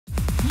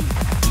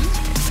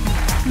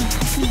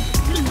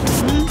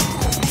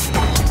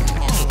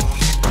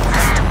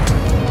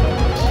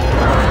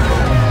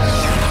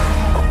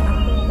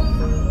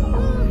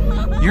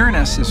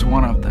Uranus is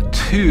one of the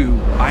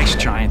 2 ice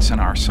giants in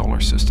our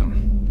solar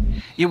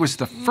system. It was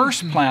the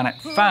first planet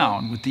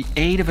found with the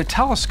aid of a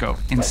telescope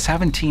in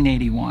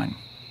 1781.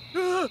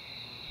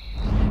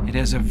 It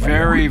has a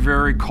very,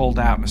 very cold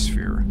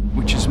atmosphere,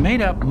 which is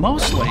made up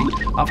mostly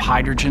of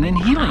hydrogen and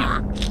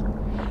helium.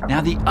 Now,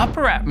 the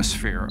upper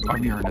atmosphere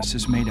of Uranus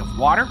is made of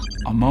water,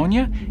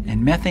 ammonia,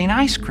 and methane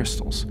ice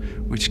crystals,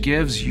 which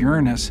gives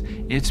Uranus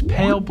its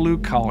pale blue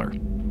color.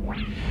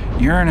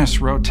 Uranus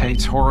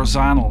rotates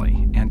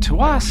horizontally, and to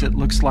us it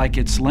looks like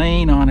it's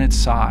laying on its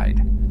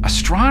side.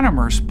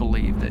 Astronomers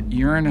believe that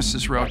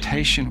Uranus's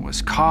rotation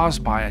was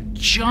caused by a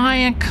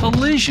giant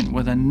collision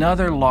with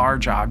another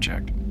large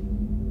object.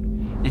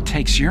 It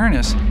takes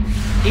Uranus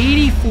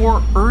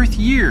 84 Earth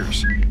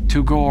years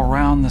to go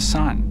around the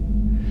sun.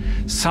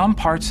 Some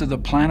parts of the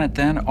planet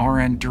then are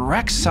in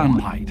direct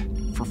sunlight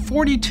for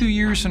 42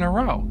 years in a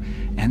row,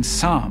 and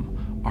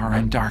some are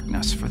in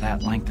darkness for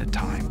that length of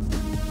time.